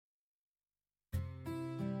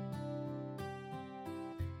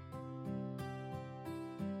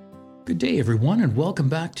Good day, everyone, and welcome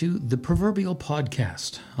back to the Proverbial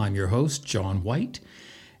Podcast. I'm your host, John White,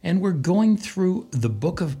 and we're going through the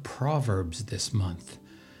book of Proverbs this month.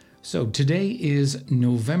 So today is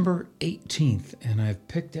November 18th, and I've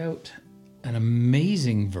picked out an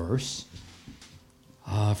amazing verse.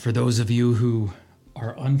 For those of you who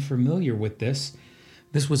are unfamiliar with this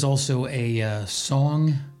was also a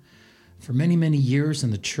song for many, many years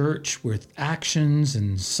in the church with actions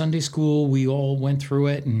and Sunday school. We all went through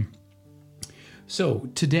it. And so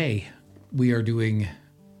today we are doing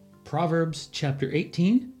Proverbs chapter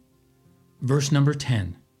 18, verse number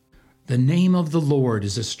 10. The name of the Lord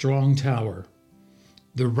is a strong tower.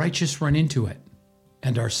 The righteous run into it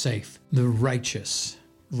and are safe. The righteous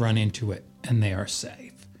run into it and they are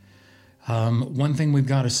safe. One thing we've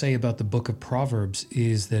got to say about the book of Proverbs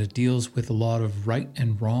is that it deals with a lot of right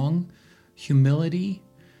and wrong, humility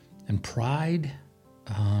and pride,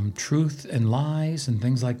 truth and lies and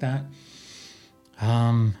things like that.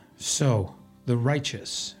 So the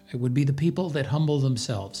righteous, it would be the people that humble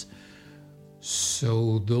themselves.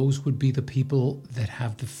 So those would be the people that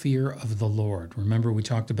have the fear of the Lord. Remember, we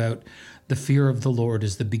talked about the fear of the Lord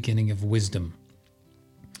is the beginning of wisdom.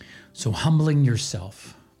 So humbling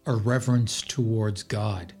yourself, a reverence towards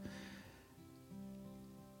God.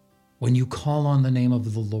 When you call on the name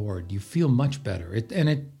of the Lord, you feel much better.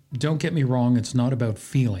 Don't get me wrong, it's not about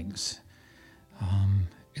feelings.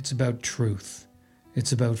 It's about truth.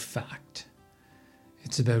 It's about fact.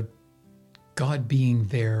 It's about God being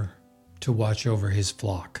there to watch over his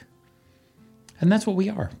flock. And that's what we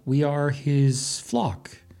are. We are his flock.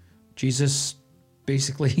 Jesus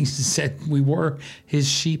basically said we were his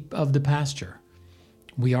sheep of the pasture.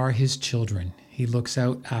 We are his children. He looks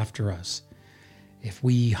out after us. If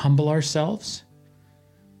we humble ourselves,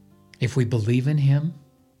 if we believe in him,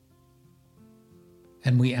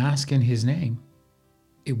 and we ask in his name,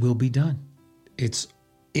 it will be done.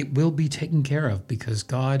 It will be taken care of because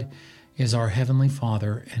God is our heavenly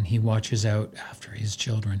Father and he watches out after his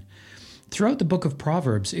children. Throughout the book of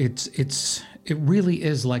Proverbs, it really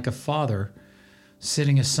is like a father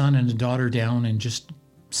sitting a son and a daughter down and just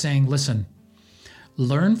saying, listen,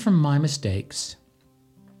 learn from my mistakes,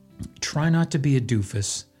 try not to be a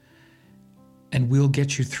doofus, and we'll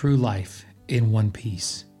get you through life in one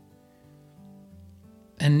piece.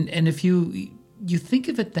 And if you think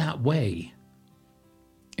of it that way,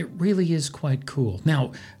 it really is quite cool.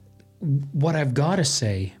 Now, what I've got to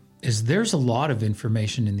say is there's a lot of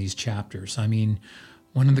information in these chapters. I mean,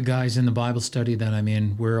 one of the guys in the Bible study that I'm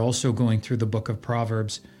in, we're also going through the book of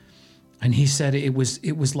Proverbs, and he said it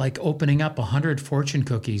was like opening up 100 fortune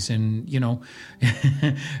cookies, and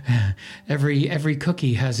every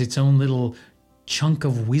cookie has its own little chunk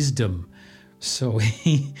of wisdom. So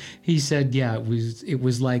he said, yeah, it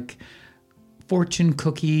was like fortune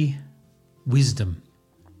cookie wisdom.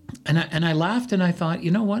 And I laughed and I thought,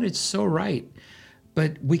 you know what? It's so right.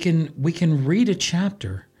 But we can read a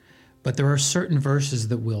chapter, but there are certain verses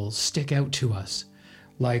that will stick out to us,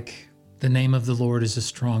 like the name of the Lord is a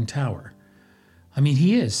strong tower. I mean,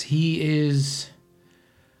 he is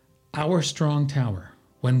our strong tower.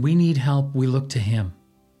 When we need help, we look to him.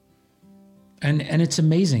 And it's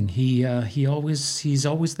amazing. He's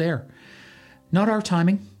always there. Not our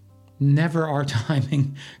timing, never our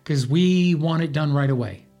timing, because we want it done right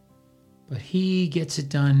away. But he gets it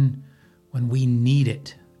done when we need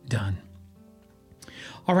it done.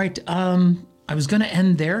 All right, I was going to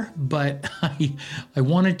end there, but I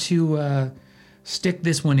wanted to stick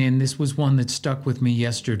this one in. This was one that stuck with me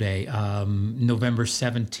yesterday, November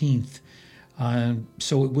 17th.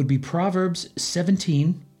 So it would be Proverbs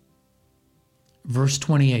 17, verse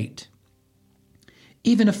 28.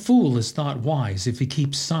 Even a fool is thought wise if he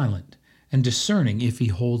keeps silent, and discerning if he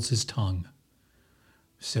holds his tongue.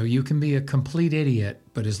 So you can be a complete idiot,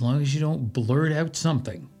 but as long as you don't blurt out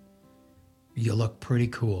something, you look pretty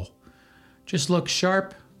cool. Just look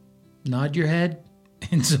sharp, nod your head,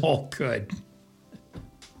 it's all good.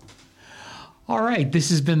 All right,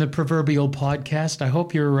 this has been the Proverbial Podcast. I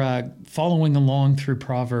hope you're following along through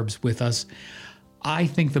Proverbs with us. I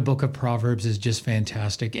think the book of Proverbs is just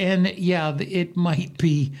fantastic. And yeah, it might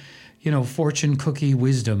be, fortune cookie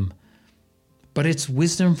wisdom, but it's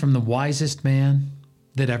wisdom from the wisest man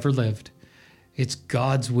that ever lived. It's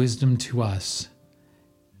God's wisdom to us.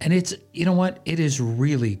 And it's, you know what? It is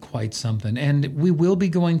really quite something. And we will be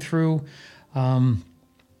going through some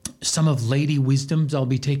of Lady Wisdom's. I'll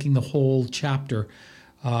be taking the whole chapter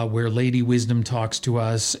where Lady Wisdom talks to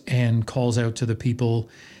us and calls out to the people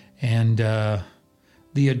and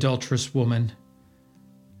the adulterous woman.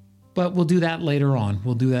 But we'll do that later on.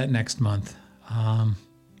 We'll do that next month.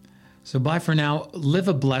 So bye for now. Live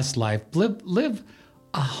a blessed life. Live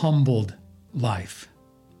a humbled life.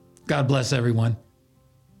 God bless everyone.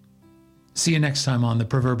 See you next time on the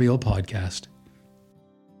Proverbial Podcast.